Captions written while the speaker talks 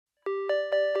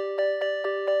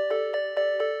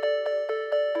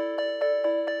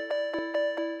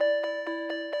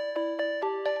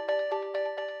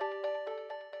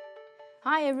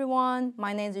Hi everyone,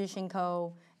 my name is Yuhsing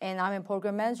Ko, and I'm a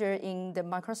program manager in the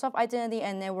Microsoft Identity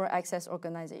and Network Access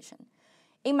organization.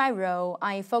 In my role,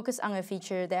 I focus on a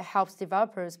feature that helps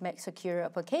developers make secure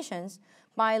applications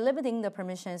by limiting the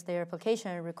permissions their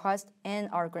application requests and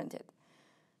are granted.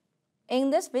 In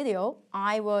this video,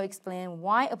 I will explain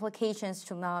why applications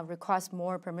should not request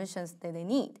more permissions than they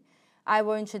need. I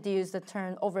will introduce the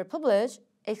term overprivileged,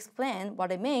 explain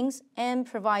what it means, and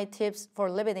provide tips for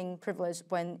limiting privilege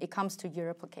when it comes to your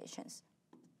applications.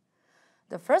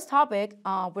 The first topic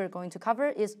we're going to cover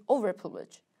is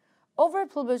overprivilege.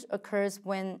 Overprivilege occurs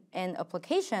when an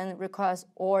application requests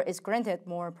or is granted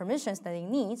more permissions than it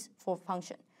needs for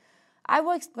function. I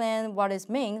will explain what it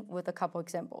means with a couple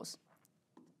examples.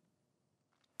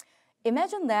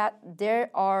 Imagine that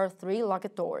there are 3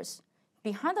 locked doors.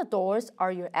 Behind the doors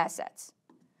are your assets.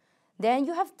 Then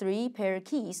you have 3 pair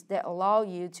keys that allow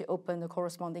you to open the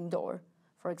corresponding door.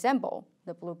 For example,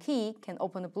 the blue key can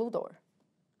open the blue door.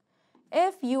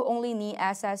 If you only need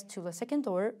access to the second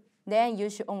door, then you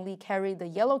should only carry the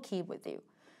yellow key with you.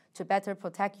 To better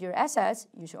protect your assets,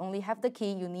 you should only have the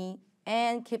key you need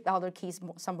and keep the other keys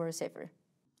somewhere safer.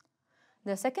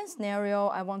 The second scenario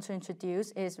I want to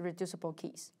introduce is reducible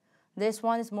keys. This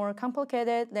one is more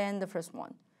complicated than the first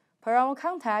one. Per our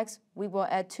context, we will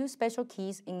add 2 special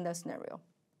keys in the scenario.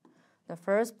 The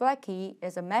first black key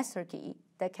is a master key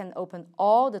that can open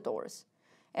all the doors,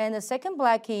 and the second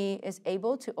black key is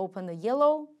able to open the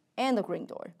yellow and the green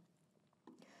door.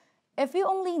 If you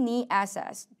only need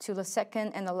access to the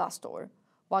second and the last door,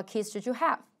 what keys should you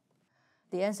have?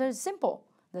 The answer is simple,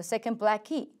 the second black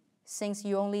key. Since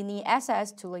you only need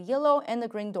access to the yellow and the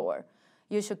green door,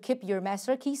 you should keep your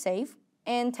master key safe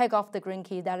and take off the green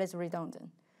key that is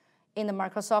redundant. In the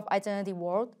Microsoft Identity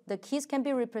world, the keys can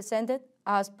be represented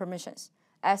as permissions,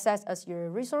 access as your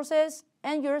resources,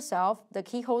 and yourself, the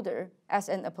key holder, as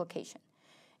an application.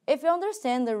 If you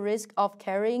understand the risk of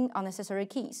carrying unnecessary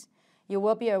keys, you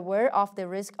will be aware of the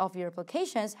risk of your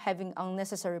applications having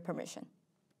unnecessary permission.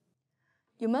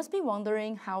 You must be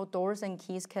wondering how doors and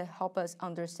keys can help us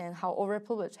understand how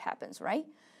overprivilege happens, right?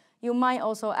 You might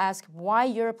also ask why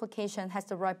your application has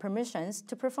the right permissions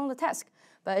to perform the task,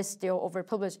 but is still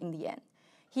overprivileged in the end.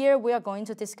 Here we are going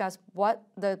to discuss what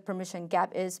the permission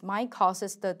gap is might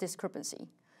causes the discrepancy.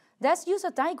 Let's use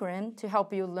a diagram to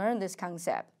help you learn this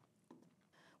concept.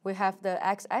 We have the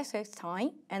x-axis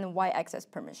time and y-axis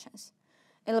permissions.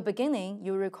 In the beginning,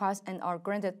 you request and are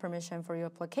granted permission for your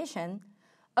application.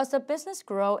 As the business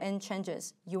grows and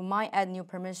changes, you might add new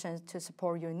permissions to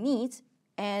support your needs,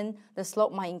 and the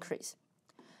slope might increase.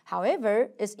 However,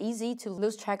 it's easy to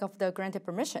lose track of the granted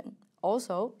permission.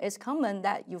 Also, it's common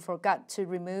that you forgot to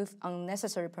remove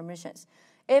unnecessary permissions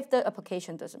if the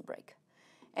application doesn't break.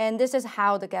 And this is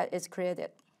how the gap is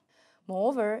created.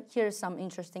 Moreover, here are some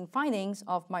interesting findings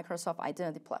of Microsoft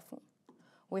Identity Platform.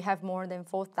 We have more than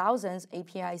 4,000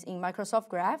 APIs in Microsoft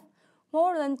Graph.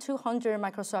 More than 200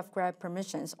 Microsoft Graph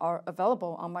permissions are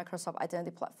available on Microsoft Identity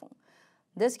Platform.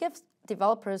 This gives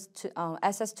developers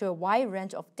access to a wide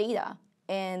range of data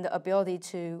and the ability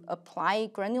to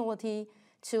apply granularity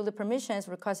to the permissions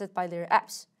requested by their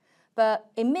apps. But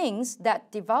it means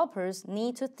that developers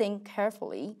need to think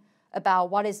carefully about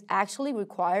what is actually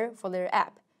required for their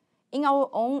app. In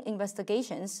our own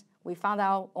investigations, we found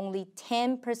out only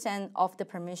 10% of the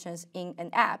permissions in an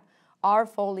app are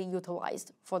fully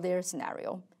utilized for their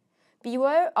scenario.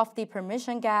 Beware of the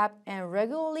permission gap and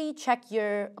regularly check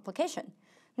your application.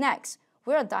 Next,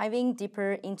 we are diving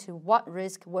deeper into what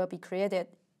risk will be created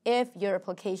if your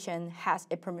application has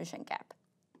a permission gap.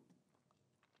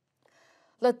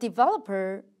 The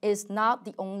developer is not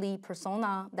the only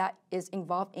persona that is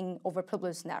involved in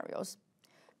overprivileged scenarios.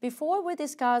 Before we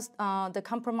discuss the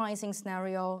compromising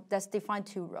scenario, let's define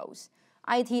 2 roles,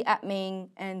 IT admin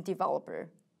and developer.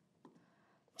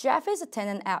 Jeff is a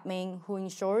tenant admin who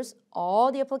ensures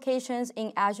all the applications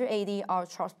in Azure AD are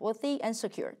trustworthy and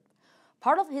secure.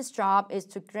 Part of his job is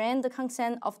to grant the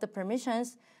consent of the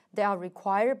permissions that are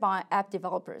required by app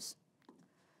developers.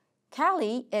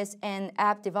 Kelly is an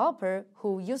app developer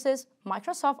who uses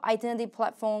Microsoft Identity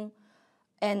Platform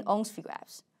and owns few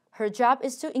apps. Her job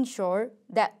is to ensure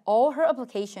that all her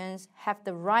applications have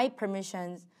the right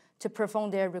permissions to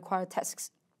perform their required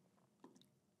tasks.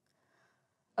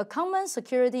 A common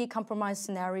security compromise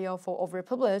scenario for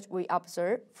overprivilege we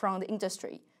observe from the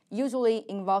industry usually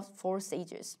involves 4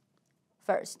 stages.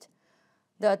 First,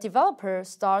 the developer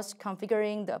starts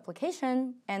configuring the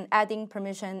application and adding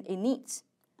permission it needs.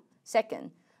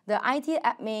 Second, the IT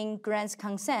admin grants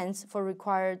consents for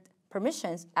required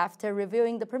permissions after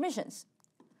reviewing the permissions.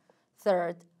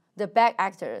 Third, the bad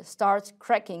actor starts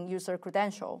cracking user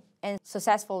credential and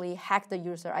successfully hack the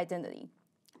user identity.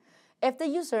 If the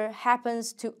user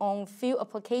happens to own few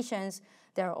applications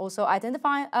that are also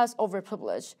identified as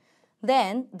overprivileged,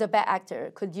 then the bad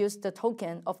actor could use the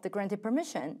token of the granted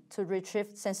permission to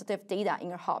retrieve sensitive data in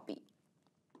your hobby.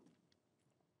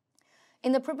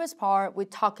 In the previous part, we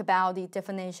talked about the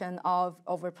definition of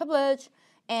overprivilege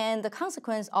and the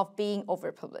consequence of being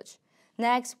overprivileged.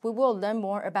 Next, we will learn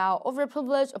more about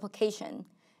overprivileged application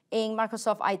in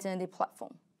Microsoft Identity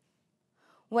Platform.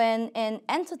 When an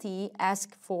entity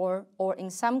asks for, or in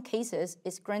some cases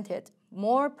is granted,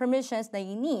 more permissions than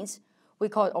it needs, we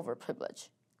call it overprivilege.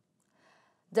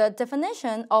 The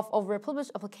definition of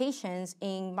overprivileged applications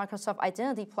in Microsoft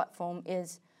Identity Platform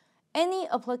is any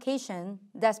application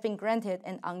that's been granted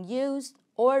an unused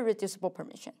or reducible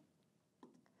permission.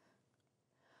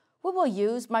 We will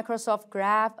use Microsoft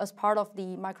Graph as part of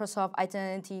the Microsoft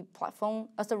Identity Platform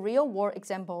as a real-world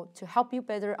example to help you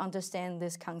better understand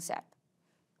this concept.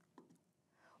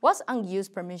 What's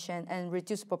unused permission and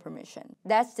reducible permission?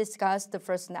 Let's discuss the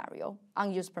first scenario,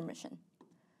 unused permission.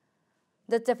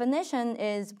 The definition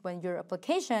is when your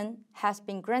application has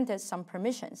been granted some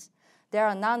permissions that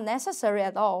are not necessary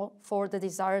at all for the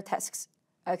desired tasks.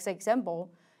 As an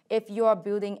example, if you are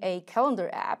building a calendar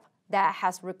app that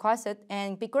has requested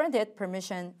and be granted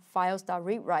permission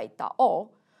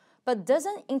files.readwrite.all, but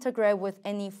doesn't integrate with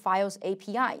any files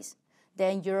APIs,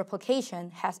 then your application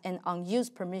has an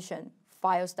unused permission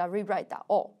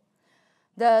files.readwrite.all.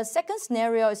 The second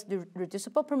scenario is the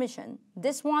reducible permission.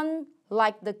 This one,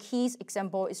 like the keys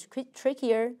example, is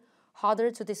trickier,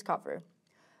 harder to discover.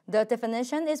 The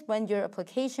definition is when your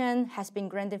application has been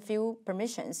granted few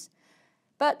permissions,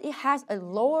 but it has a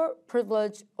lower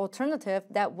privilege alternative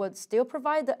that would still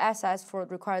provide the access for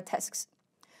required tasks.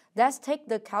 Let's take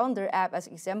the calendar app as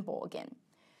an example again.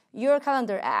 Your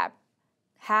calendar app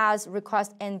has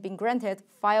requested and been granted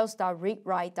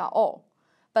files.readwrite.all,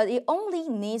 but it only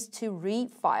needs to read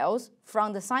files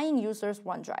from the signed user's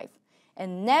OneDrive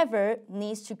and never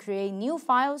needs to create new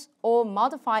files or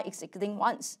modify existing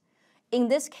ones. In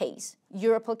this case,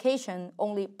 your application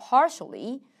only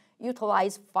partially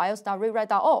utilizes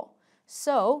files.readwrite.all,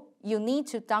 so you need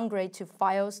to downgrade to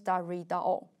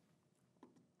files.read.all.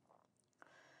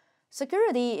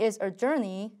 Security is a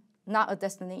journey, not a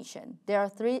destination. There are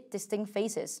three distinct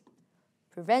phases: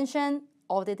 prevention,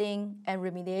 auditing, and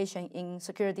remediation in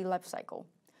security lifecycle.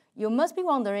 You must be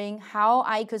wondering how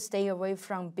I could stay away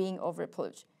from being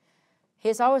overprivileged.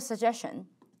 Here's our suggestion.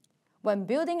 When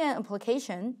building an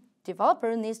application,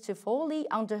 developer needs to fully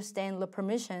understand the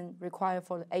permission required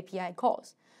for the API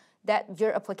calls that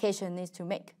your application needs to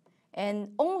make,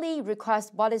 and only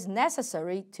request what is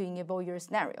necessary to enable your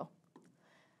scenario.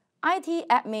 IT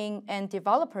admin and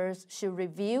developers should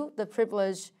review the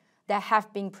privilege that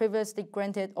have been previously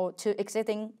granted or to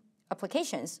existing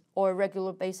applications on a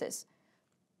regular basis.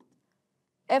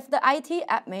 If the IT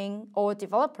admin or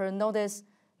developer notice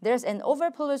there's an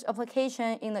overprivileged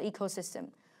application in the ecosystem,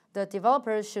 the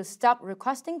developer should stop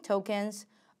requesting tokens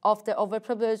of the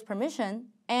overprivileged permission,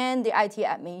 and the IT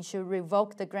admin should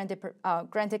revoke the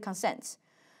granted consents.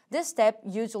 This step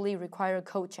usually requires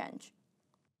code change.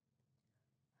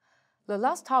 The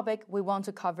last topic we want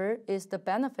to cover is the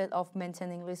benefit of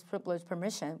maintaining least privilege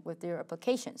permission with your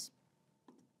applications.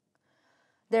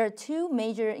 There are two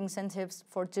major incentives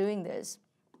for doing this: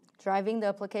 driving the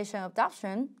application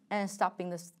adoption and stopping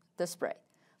the spread.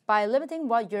 By limiting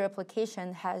what your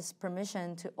application has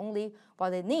permission to only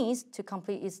what it needs to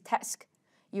complete its task,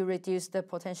 you reduce the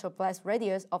potential blast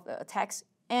radius of the attacks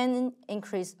and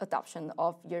increase adoption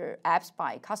of your apps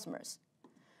by customers.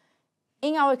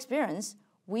 In our experience,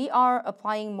 we are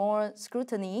applying more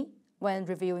scrutiny when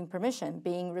reviewing permission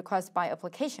being requested by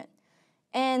application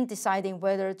and deciding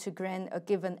whether to grant a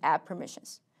given app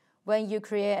permissions. When you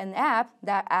create an app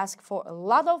that asks for a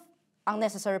lot of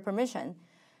unnecessary permission,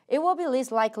 it will be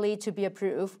least likely to be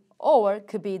approved or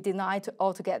could be denied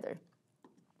altogether.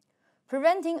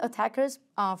 Preventing attackers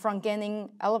from gaining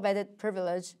elevated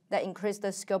privilege that increase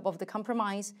the scope of the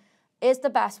compromise is the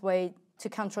best way to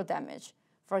control damage.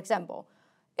 For example,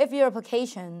 if your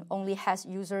application only has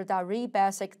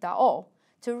user.readbasic.all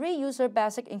to read user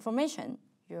basic information,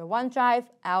 your OneDrive,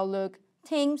 Outlook,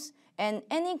 Teams, and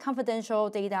any confidential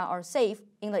data are safe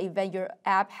in the event your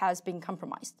app has been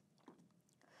compromised.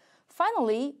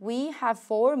 Finally, we have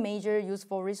 4 major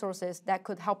useful resources that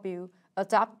could help you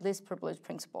adopt this privilege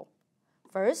principle.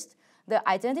 First, the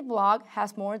identity blog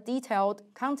has more detailed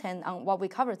content on what we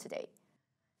covered today.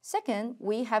 Second,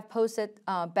 we have posted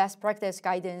best practice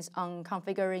guidance on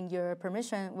configuring your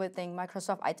permission within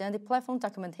Microsoft Identity Platform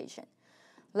documentation.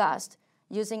 Last,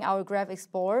 Using our Graph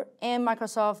Explorer and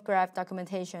Microsoft Graph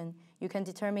documentation, you can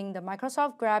determine the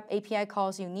Microsoft Graph API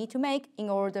calls you need to make in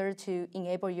order to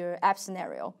enable your app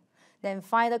scenario. Then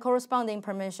find the corresponding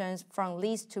permissions from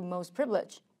least to most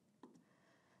privileged.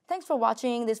 Thanks for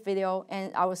watching this video,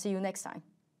 and I will see you next time.